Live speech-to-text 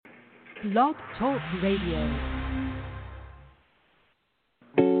Blog Talk Radio.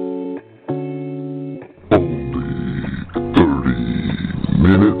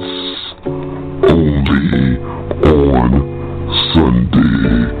 Minutes only on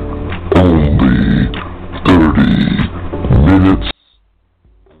Sunday. Only 30 minutes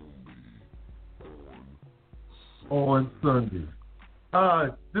on Sunday.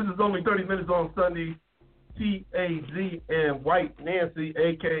 This is only 30 minutes on Sunday. TAZ and White Nancy,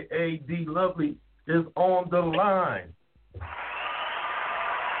 a.k.a. D Lovely, is on the line.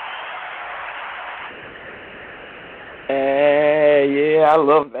 Yeah, I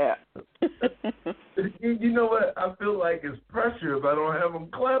love that. You know what? I feel like it's pressure if I don't have them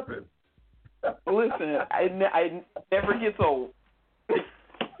clapping. Listen, I never gets old.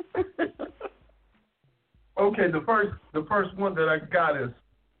 Okay, the first one that I got is,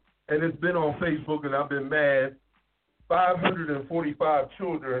 and it's been on Facebook, and I've been mad. 545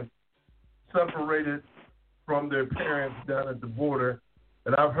 children separated from their parents down at the border,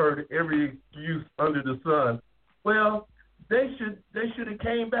 and I've heard every excuse under the sun. Well, they should have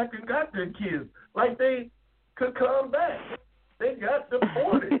came back and got their kids, like they could come back. They got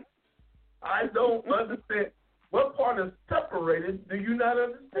deported. I don't understand. What part of separated do you not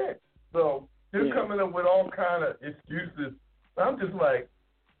understand? So they're coming up with all kind of excuses. I'm just like,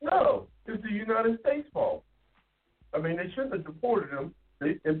 no, it's the United States' fault. I mean, they shouldn't have deported them.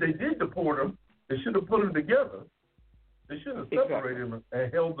 If they did deport them, they should have put them together. They shouldn't have separated them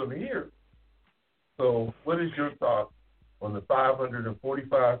and held them here. So what is your thought on the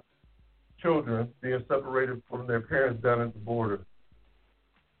 545 children being separated from their parents down at the border?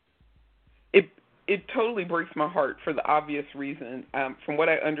 It totally breaks my heart for the obvious reason. From what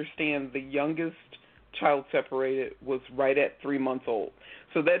I understand, the youngest child separated was right at 3 months old.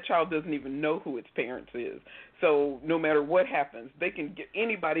 So that child doesn't even know who its parents is. So no matter what happens,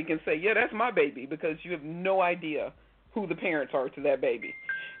 anybody can say, yeah, that's my baby, because you have no idea who the parents are to that baby.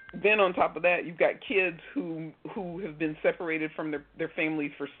 Then on top of that, you've got kids who have been separated from their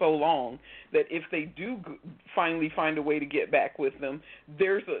families for so long that if they do finally find a way to get back with them,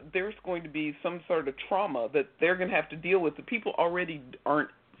 there's going to be some sort of trauma that they're going to have to deal with. The people already aren't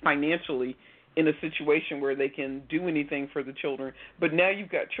financially in a situation where they can do anything for the children, but now you've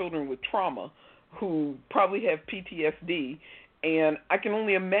got children with trauma who probably have PTSD, and I can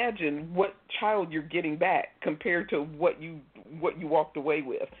only imagine what child you're getting back compared to what you walked away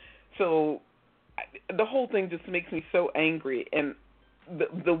with. So the whole thing just makes me so angry, and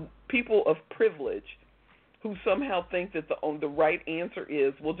the people of privilege who somehow think that the right answer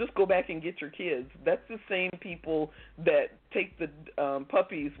is, well, just go back and get your kids. That's the same people that take the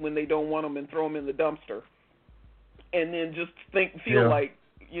puppies when they don't want them and throw them in the dumpster, and then just feel like,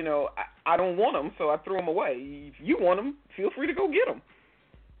 you know, I don't want them, so I threw them away. If you want them, feel free to go get them.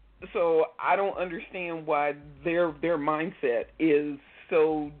 So I don't understand why their mindset is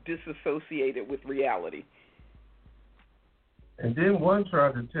so disassociated with reality. And then one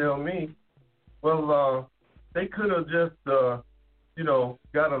tried to tell me, well, they could have just,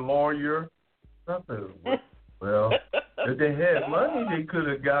 got a lawyer. I said, well, if they had money, they could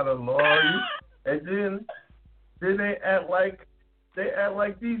have got a lawyer. And then they act like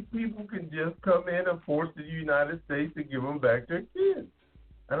these people can just come in and force the United States to give them back their kids.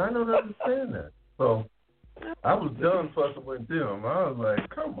 And I don't understand that. So I was done fussing with them. I was like,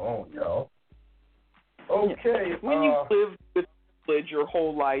 come on, y'all. Okay. When you live with privilege your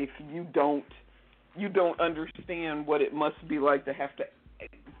whole life, you don't understand what it must be like to have to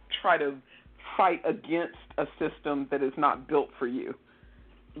try to fight against a system that is not built for you.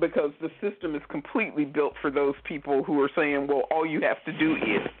 Because the system is completely built for those people who are saying, well, all you have to do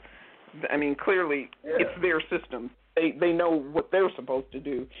is. I mean, clearly, it's their system. They know what they're supposed to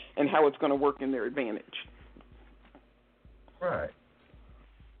do and how it's going to work in their advantage. Right.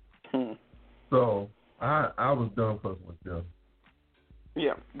 So I was done fussing with them.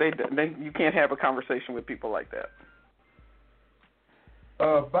 Yeah, you can't have a conversation with people like that.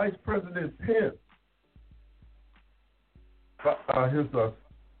 Vice President Pence, his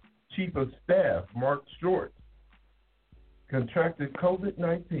Chief of Staff, Mark Short, contracted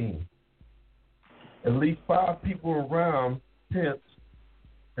COVID-19. At least 5 people around Pence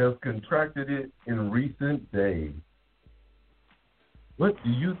have contracted it in recent days. What do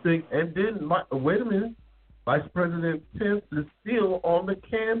you think? And then, wait a minute, Vice President Pence is still on the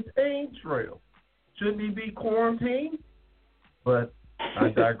campaign trail. Shouldn't he be quarantined? But I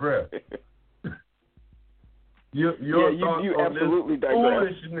digress. Your thoughts you on absolutely this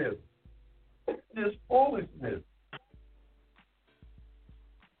digress. foolishness? This foolishness.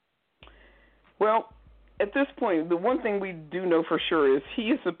 Well, at this point, the one thing we do know for sure is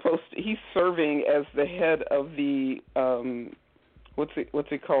he's serving as the head of the what's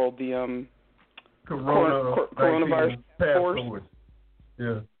it called, the coronavirus task force.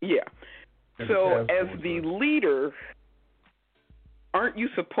 Yeah. Yeah. So as the leader, aren't you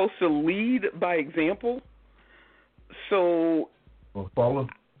supposed to lead by example? So follow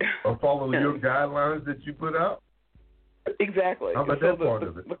your guidelines that you put out. Exactly. How about that part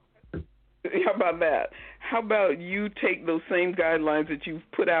of it? How about that? How about you take those same guidelines that you've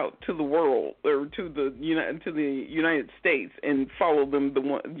put out to the world or to the United States and follow them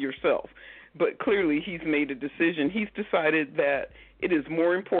yourself? But clearly, he's made a decision. He's decided that it is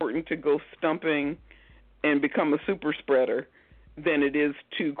more important to go stumping and become a super spreader than it is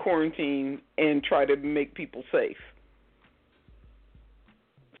to quarantine and try to make people safe.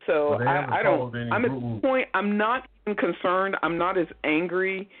 So I don't. I'm at the point. I'm not even concerned. I'm not as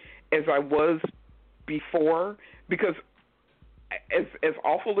angry as I was before, because as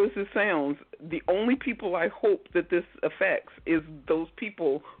awful as it sounds, the only people I hope that this affects is those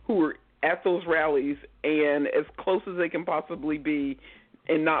people who are at those rallies and as close as they can possibly be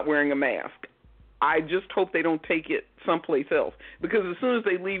and not wearing a mask. I just hope they don't take it someplace else, because as soon as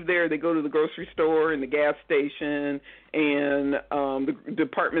they leave there, they go to the grocery store and the gas station and the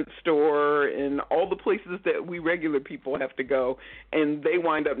department store and all the places that we regular people have to go, and they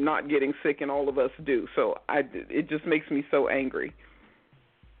wind up not getting sick, and all of us do. So it just makes me so angry.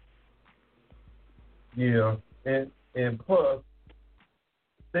 Yeah, and plus,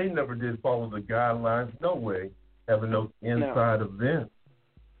 they never did follow the guidelines. No way, having those inside events.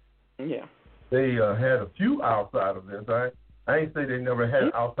 Yeah. They had a few outside events. I ain't say they never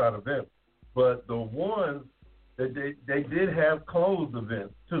had outside events, but the ones that they did have closed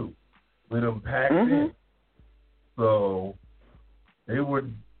events too, with them packed in. So they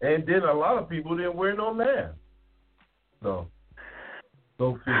would, and then a lot of people didn't wear no mask. So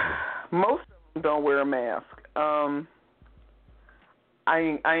go figure. Most of them don't wear a mask.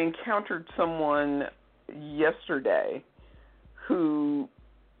 I encountered someone yesterday who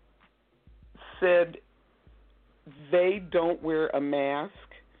said they don't wear a mask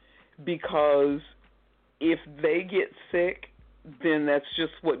because if they get sick, then that's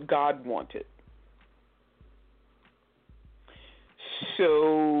just what God wanted.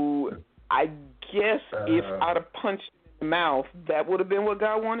 So I guess if I'd have punched him in the mouth, that would have been what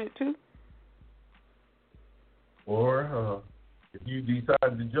God wanted too. Or if you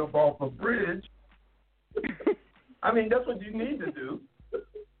decide to jump off a bridge, I mean, that's what you need to do.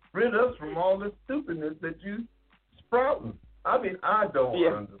 Rid us from all this stupidness that you sprouting. I mean, I don't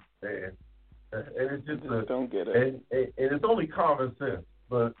understand. And it's just don't get it. And it's only common sense.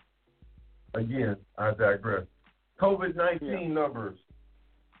 But again, I digress. COVID-19 numbers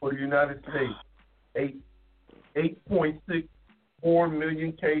for the United States: 8.64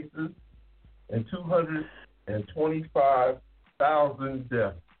 million cases and 225,000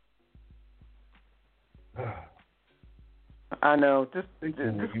 deaths. I know. Just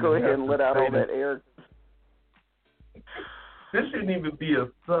go ahead and let out all that air. This shouldn't even be a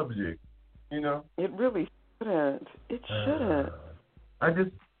subject, you know. It really shouldn't. It shouldn't. I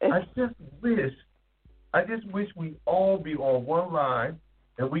just wish we all be on one line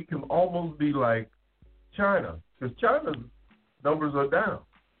and we can almost be like China, because China's numbers are down,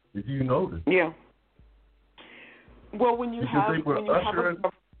 if you notice. Yeah. Well, when you have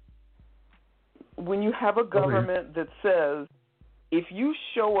a government that says if you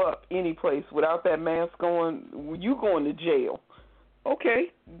show up any place without that mask on, you going to jail.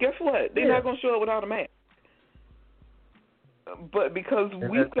 Okay, guess what? They're not going to show up without a mask. But because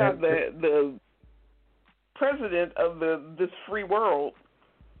we've got the president of this free world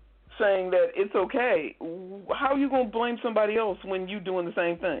saying that it's okay, how are you going to blame somebody else when you're doing the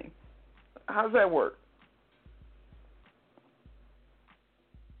same thing? How does that work?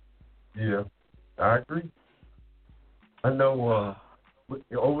 Yeah, I agree. I know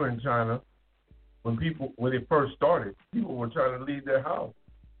over in China, when it first started, people were trying to leave their house,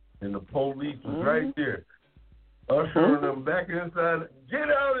 and the police was right there, ushering them back inside.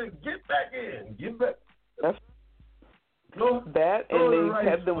 Get out and get back in. Get back. That's that, and they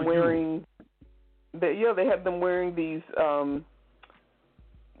had them wearing. They had them wearing these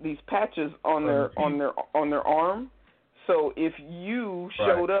patches on their arm. So if you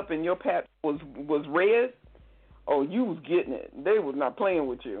showed up and your patch was red, oh, you was getting it. They was not playing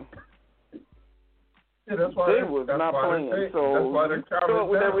with you. Yeah, that's why they was not playing. So you show up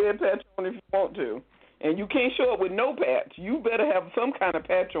with that red patch on if you want to, and you can't show up with no patch. You better have some kind of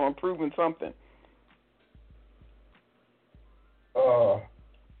patch on proving something.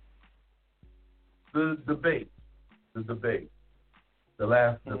 the debate, the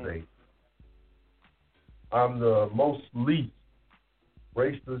last debate. I'm the most least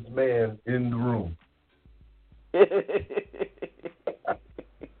racist man in the room.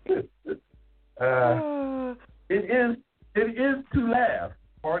 It is to laugh,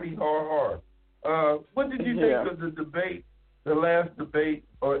 party hard. What did you think of the debate, the last debate,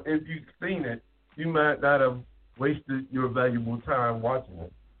 or if you've seen it, you might not have wasted your valuable time watching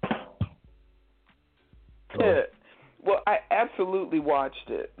it. So. Well, I absolutely watched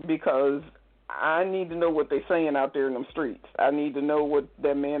it because I need to know what they're saying out there in them streets. I need to know what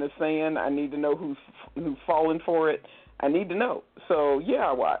that man is saying. I need to know who's falling for it. I need to know. So, yeah,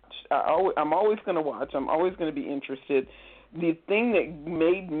 I watched. I'm always going to watch. I'm always going to be interested. The thing that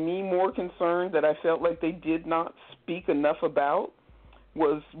made me more concerned that I felt like they did not speak enough about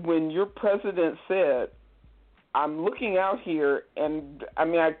was when your president said, I'm looking out here, and, I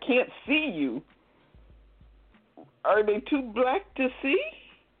mean, I can't see you. Are they too black to see?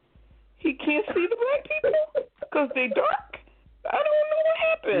 He can't see the black people because they dark? I don't know what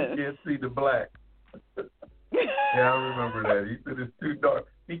happened. He can't see the black. Yeah, I remember that. He said it's too dark.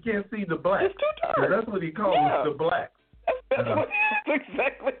 He can't see the black. It's too dark. That's what he calls the black. That's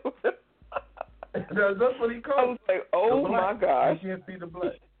exactly what that's what he calls. I was like, oh my gosh. He can't see the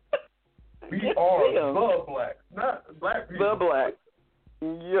black. We are the black, not black people. The black.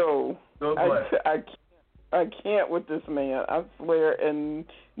 Yo. The black. I can't with this man, I swear, and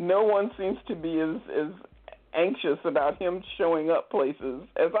no one seems to be as anxious about him showing up places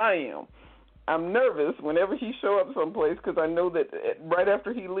as I am. I'm nervous whenever he show up someplace because I know that right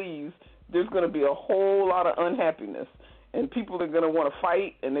after he leaves, there's going to be a whole lot of unhappiness, and people are going to want to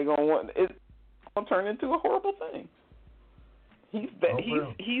fight, and they're going to want it to turn into a horrible thing. He's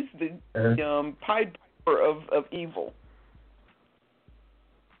the Pied Piper of evil.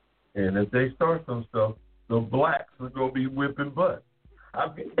 And if they start some stuff, the blacks are going to be whipping butt. I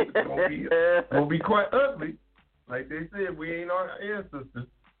mean, it's going to be quite ugly. Like they said, we ain't our ancestors.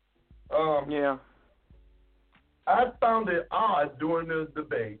 Yeah. I found it odd during the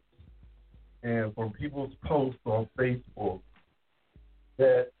debate and from people's posts on Facebook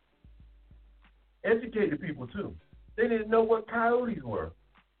that educated people, too. They didn't know what coyotes were.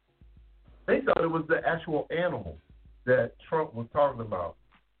 They thought it was the actual animal that Trump was talking about,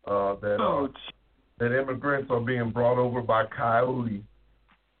 that immigrants are being brought over by coyotes.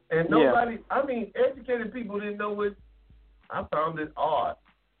 And nobody, educated people didn't know it. I found it odd.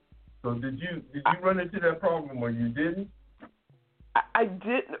 So did you run into that problem or you didn't? I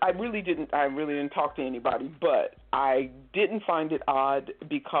didn't. I really didn't talk to anybody, but I didn't find it odd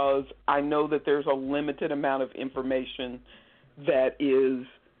because I know that there's a limited amount of information that is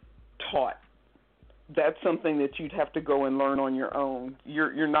taught. That's something that you'd have to go and learn on your own.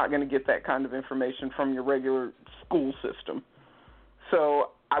 You're not going to get that kind of information from your regular school system.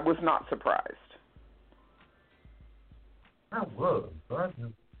 So I was not surprised. I was.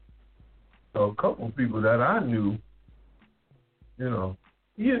 So a couple of people that I knew, I'm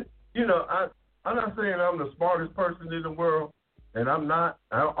not saying I'm the smartest person in the world, and I'm not.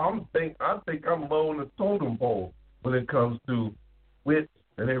 I think I'm low on the totem pole when it comes to wits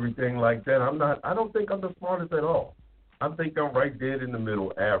and everything like that. I don't think I'm the smartest at all. I think I'm right dead in the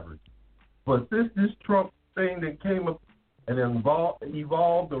middle, average. But this Trump thing that came up and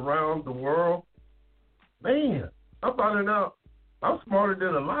evolved around the world, man, I'm finding out I'm smarter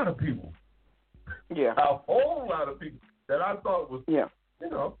than a lot of people. Yeah. A whole lot of people that I thought was,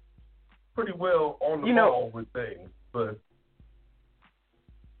 pretty well on the ball with things. But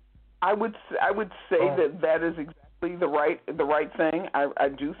I would say that is exactly the right thing. I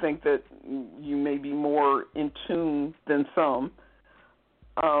do think that you may be more in tune than some.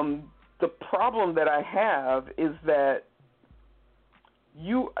 The problem that I have is that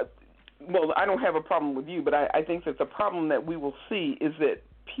I don't have a problem with you, but I think that the problem that we will see is that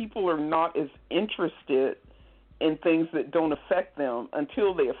people are not as interested in things that don't affect them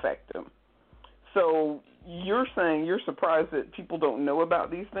until they affect them. So you're saying you're surprised that people don't know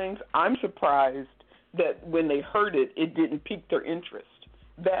about these things. I'm surprised that when they heard it, it didn't pique their interest.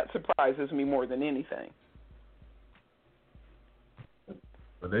 That surprises me more than anything.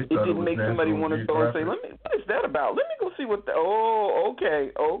 It didn't make somebody want to go and say, what is that about? Let me go see what okay.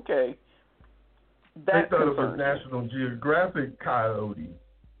 They thought it was National Geographic coyotes.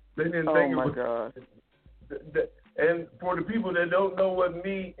 They didn't think it was. Oh, my God. And for the people that don't know what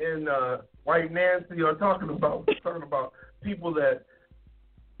me and White Nancy are talking about, we're talking about people that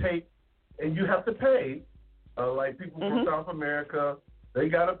take, and you have to pay, like people from South America, they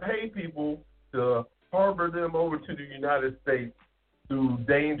got to pay people to harbor them over to the United States through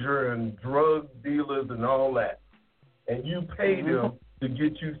danger and drug dealers and all that. And you pay them to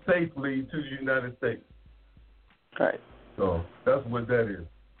get you safely to the United States. Right. So that's what that is.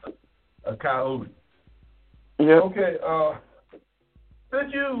 A coyote. Yeah. Okay,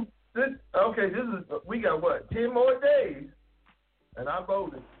 we got what, 10 more days? And I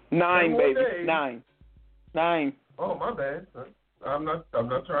voted. 9, baby. Days. 9. Oh, my bad. I'm not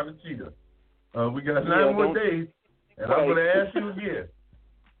trying to cheat us. We got 9 more days, and I'm going to ask you again.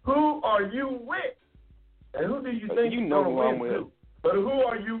 Who are you with? And who do you think you're going to win to? But who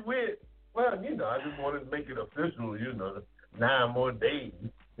are you with? Well, I just wanted to make it official, 9 more days,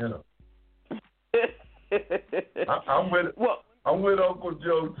 I'm with Uncle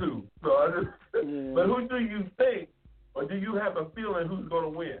Joe, too. So But who do you think, or do you have a feeling who's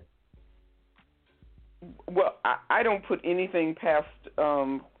going to win? Well, I don't put anything past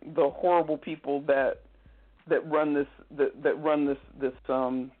the horrible people that run this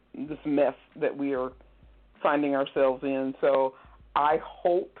mess that we are finding ourselves in. So I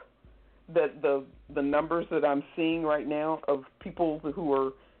hope that the numbers that I'm seeing right now of people who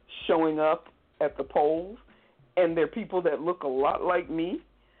are showing up at the polls, and they're people that look a lot like me,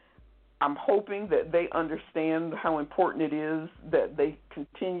 I'm hoping that they understand how important it is that they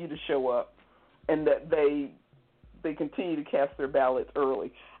continue to show up and that they continue to cast their ballots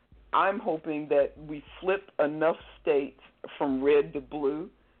early. I'm hoping that we flip enough states from red to blue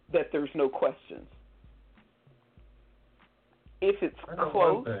that there's no questions. If it's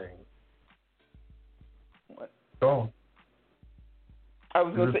close, what? Go. I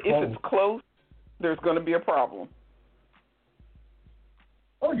was going to say, if it's close, there's going to be a problem.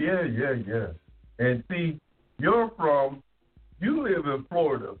 Oh, yeah. And see, you live in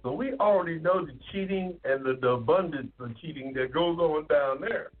Florida, so we already know the cheating and the abundance of cheating that goes on down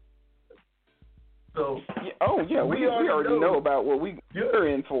there. So, we already know about what we're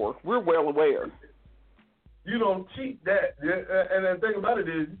in for. We're well aware. You don't cheat that. And the thing about it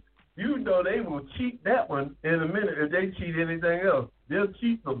is, they will cheat that one in a minute if they cheat anything else. They'll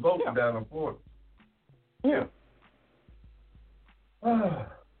cheat the vote down in Florida. Yeah.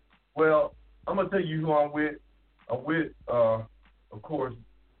 Well, I'm going to tell you who I'm with. I'm with, of course,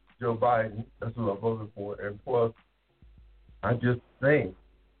 Joe Biden. That's who I voted for. And plus, I just think,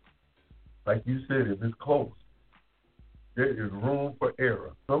 like you said, if it's close, there is room for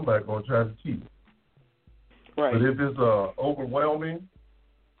error. Somebody's going to try to cheat. Right. But if it's overwhelming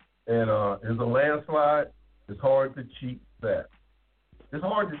and it's a landslide, it's hard to cheat that. It's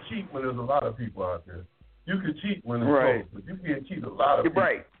hard to cheat when there's a lot of people out there. You can cheat when it's close, but you can't cheat a lot of people.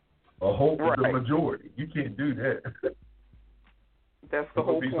 Right. The majority. You can't do that. That's the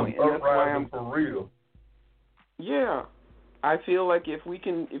whole point. And that's why I'm for real. Yeah, I feel like if we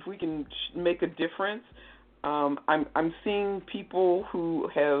can make a difference, I'm seeing people who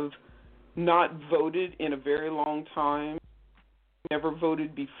have not voted in a very long time, never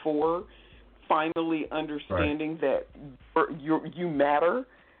voted before, finally understanding that you matter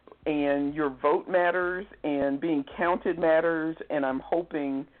and your vote matters and being counted matters, and I'm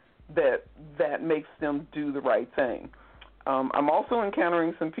hoping that makes them do the right thing. I'm also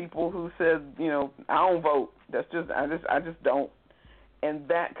encountering some people who said, I don't vote. I just don't, and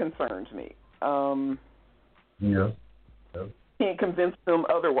that concerns me. Can't convince them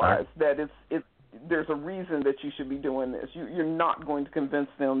otherwise that there's a reason that you should be doing this. You're not going to convince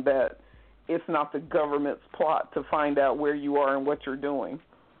them that it's not the government's plot to find out where you are and what you're doing.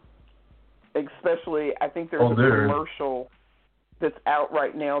 Especially, I think there's a commercial that's out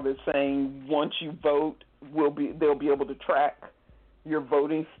right now that's saying once you vote, they'll be able to track your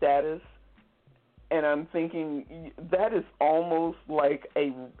voting status. And I'm thinking that is almost like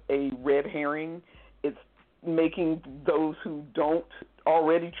a red herring. It's making those who don't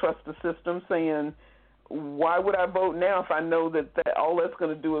already trust the system saying, why would I vote now if I know that all that's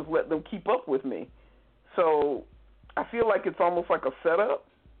going to do is let them keep up with me? So I feel like it's almost like a setup.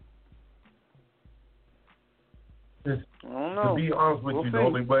 I don't know. To be honest with you, the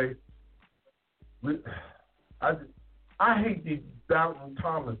only way I hate these Downton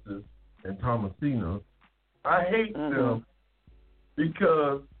Thomases and Thomasina. I hate them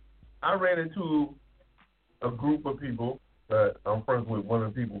because I ran into a group of people that I'm friends with, one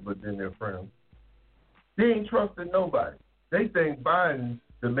of the people, but then they're friends. They ain't trusting nobody. They think Biden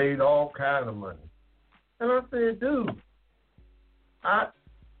has made all kind of money. And I said, dude,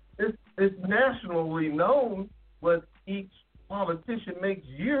 it's nationally known what each politician makes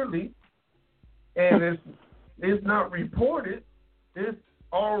yearly, and it's not reported. It's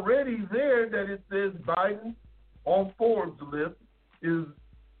already there that it says Biden on Forbes list is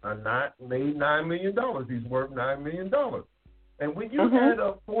made $9 million. He's worth $9 million. And when you add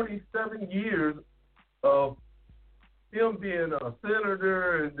up 47 years of him being a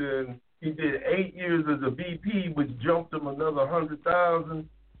senator, and then he did 8 years as a VP, which jumped him another 100,000.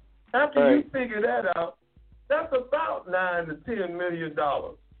 After you figure that out, that's about $9 to $10 million.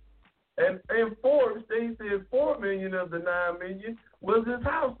 And in Forbes, they said $4 million of the $9 million was his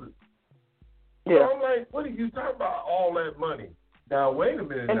houses. Yeah. So I'm like, what are you talking about? All that money? Now wait a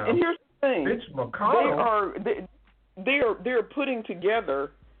minute. And here's the thing: Mitch McConnell, they're putting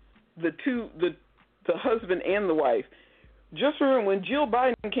together the husband and the wife. Just remember, when Jill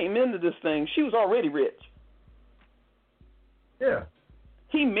Biden came into this thing, she was already rich. Yeah.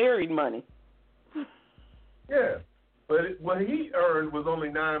 He married money. Yeah. But what he earned was only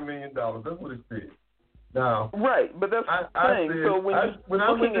 $9 million. That's what it said. Now, right, but that's the thing. So when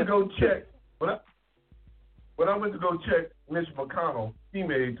I went to go check Mitch McConnell, he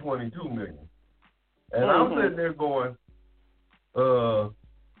made $22 million. And I'm sitting there going,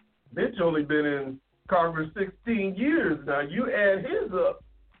 Mitch only been in Congress 16 years now. You add his up,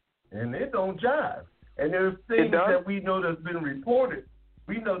 and it don't jive. And there's things that we know that's been reported.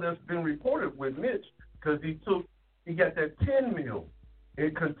 We know that's been reported with Mitch because he got that 10 mil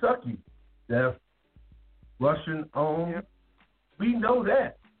in Kentucky that's Russian-owned. Yep. We know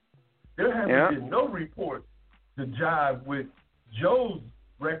that. There hasn't been no report to jive with Joe's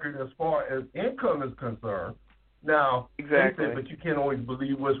record as far as income is concerned. Now, they said, but you can't always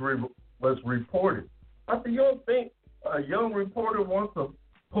believe what's reported. I said, you don't think a young reporter wants a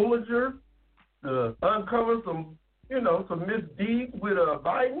Pulitzer to uncover some misdeeds with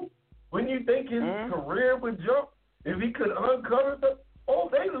Biden? Wouldn't you think his career would jump if he could uncover them? Oh,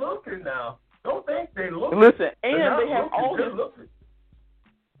 they looking now. Don't think they looking. Listen, and they have all his.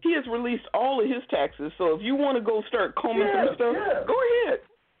 He has released all of his taxes, so if you want to go start combing through stuff, go ahead.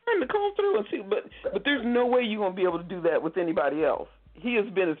 Time to comb through and see. But there's no way you're going to be able to do that with anybody else. He has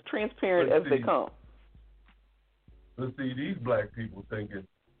been as transparent as they come. Let's see, these black people thinking,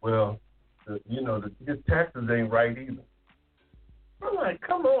 well, his taxes ain't right either. I'm like,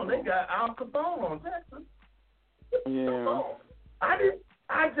 come on, they got Al Capone on taxes. Yeah. Come on. I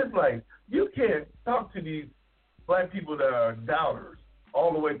just like, you can't talk to these black people that are doubters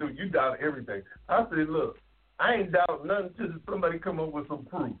all the way through. You doubt everything. I said, look, I ain't doubt nothing until somebody come up with some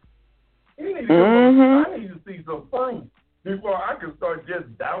proof. You need to come up, I need to see some proof before I can start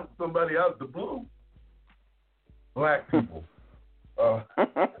just doubting somebody out the blue. Black people.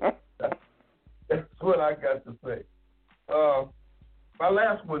 That's what I got to say. My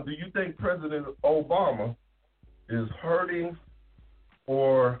last one, do you think President Obama is hurting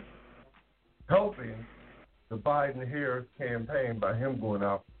or helping the Biden-Harris campaign by him going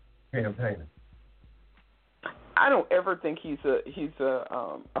out campaigning? I don't ever think he's a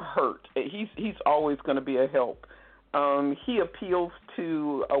hurt. He's always going to be a help. He appeals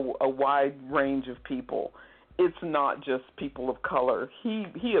to a wide range of people. It's not just people of color.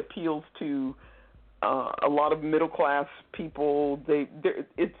 He appeals to a lot of middle class people.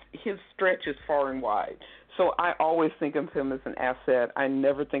 His stretch is far and wide. So I always think of him as an asset. I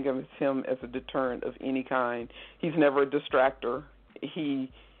never think of him as a deterrent of any kind. He's never a distractor.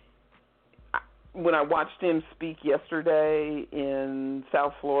 When I watched him speak yesterday in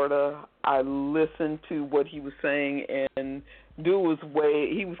South Florida, I listened to what he was saying, and he was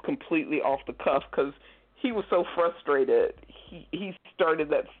completely off the cuff because he was so frustrated. He started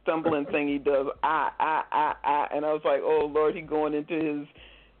that stumbling thing he does, and I was like, oh Lord, he's going into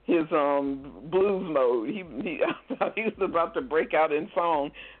his blues mode. I thought he was about to break out in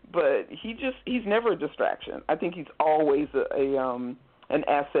song, but he's never a distraction. I think he's always an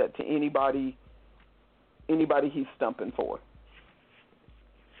asset to anybody he's stumping for.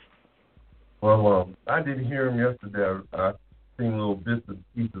 Well, I didn't hear him yesterday. I seen little bits and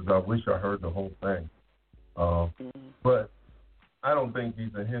pieces. I wish I heard the whole thing. But I don't think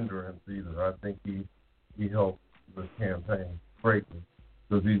he's a hindrance either. I think he helped the campaign greatly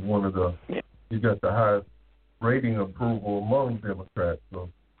because he's he's got the highest rating approval among Democrats. So,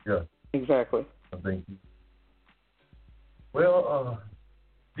 yeah. Exactly. I think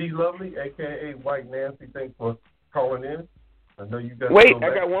D. Lovely, a.k.a. White Nancy, thanks for calling in. I know you got. Wait,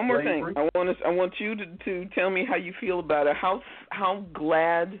 I got one more thing. I want you to tell me how you feel about it. How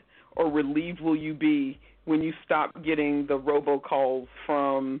glad or relieved will you be when you stop getting the robocalls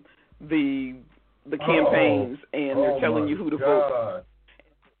from the campaigns and they're telling you who to vote?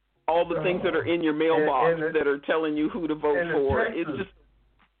 All the things that are in your mailbox that are telling you who to vote for. It's just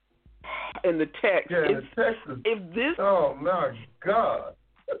in the text. Yeah, the text. Oh my God.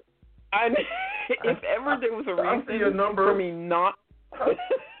 If ever there was a reason for me not...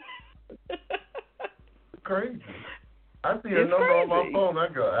 Crazy. I see a number on my phone. I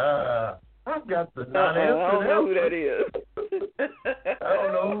go, I've got to not answer that. I don't know who that is. I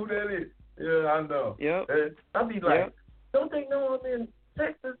don't know who that is. Yeah, I know. Yep. I'll be like, don't they know I'm in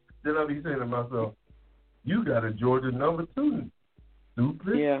Texas? Then I'll be saying to myself, you got a Georgia number too,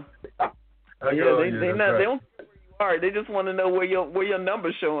 stupid. Yeah. They don't know where you are. They just want to know where your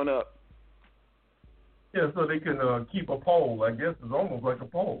number's showing up. Yeah, so they can keep a poll. I guess it's almost like a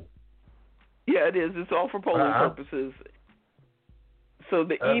poll. Yeah, it is. It's all for polling purposes. So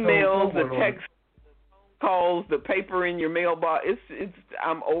the emails, the text calls, the paper in your mailbox,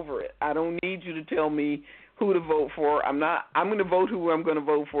 I'm over it. I don't need you to tell me who to vote for. I'm going to vote who I'm going to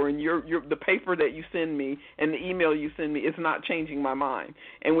vote for, and the paper that you send me and the email you send me is not changing my mind.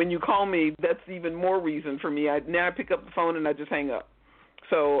 And when you call me, that's even more reason for me. Now I pick up the phone and I just hang up.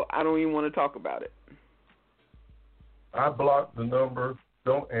 So I don't even want to talk about it. I block the number,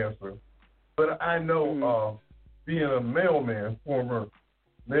 don't answer. But I know being a mailman, former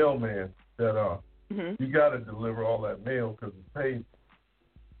mailman, that you got to deliver all that mail because it's paid.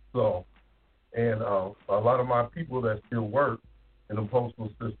 So, and a lot of my people that still work in the postal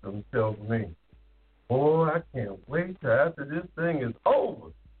system tells me, boy, I can't wait till after this thing is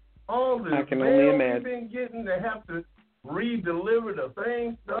over. All this mail we've been getting, they have to re-deliver the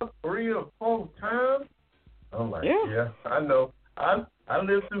same stuff 3 or 4 times. I'm like, yeah, I know. I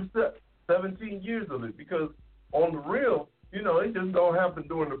lived through 17 years of it because on the real, it just don't happen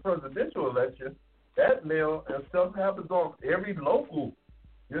during the presidential election. That mail and stuff happens on every local,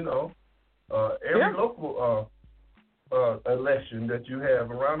 local election that you have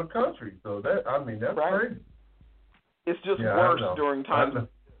around the country. So that's crazy. It's just worse during times.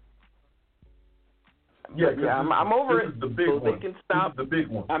 I'm over it. The big one. They can stop. This is the big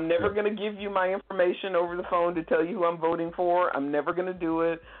one. I'm never going to give you my information over the phone to tell you who I'm voting for. I'm never going to do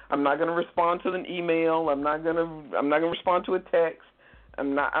it. I'm not going to respond to an email. I'm not going to respond to a text.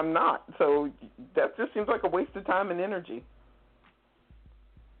 I'm not. So that just seems like a waste of time and energy.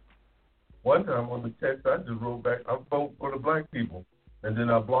 One time on the text, I just wrote back, I vote for the black people, and then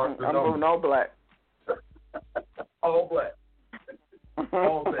I blocked the number. I'm voting all black. All black.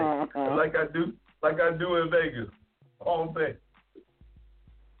 All day. Like I do in Vegas, all day.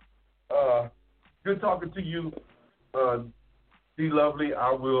 Good talking to you, D. Lovely.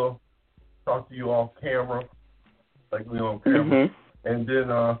 I will talk to you off camera, like we on camera, and then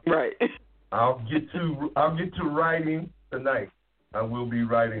right. I'll get to writing tonight. I will be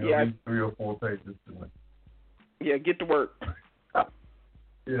writing at least 3 or 4 pages tonight. Yeah, get to work.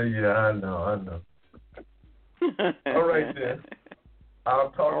 Yeah, I know. All right then.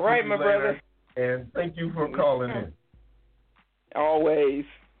 I'll talk to you my later. Brother. And thank you for calling in. Always.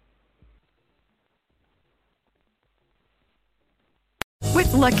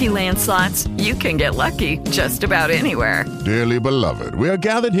 With Lucky Land Slots, you can get lucky just about anywhere. Dearly beloved, we are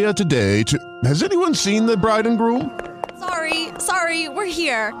gathered here today to... Has anyone seen the bride and groom? Sorry, we're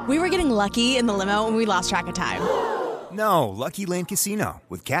here. We were getting lucky in the limo and we lost track of time. No, Lucky Land Casino,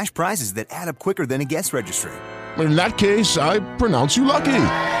 with cash prizes that add up quicker than a guest registry. In that case, I pronounce you lucky.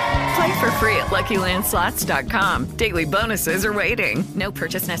 Play for free at LuckyLandSlots.com. Daily bonuses are waiting. No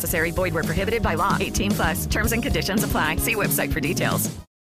purchase necessary. Void where prohibited by law. 18+. Terms and conditions apply. See website for details.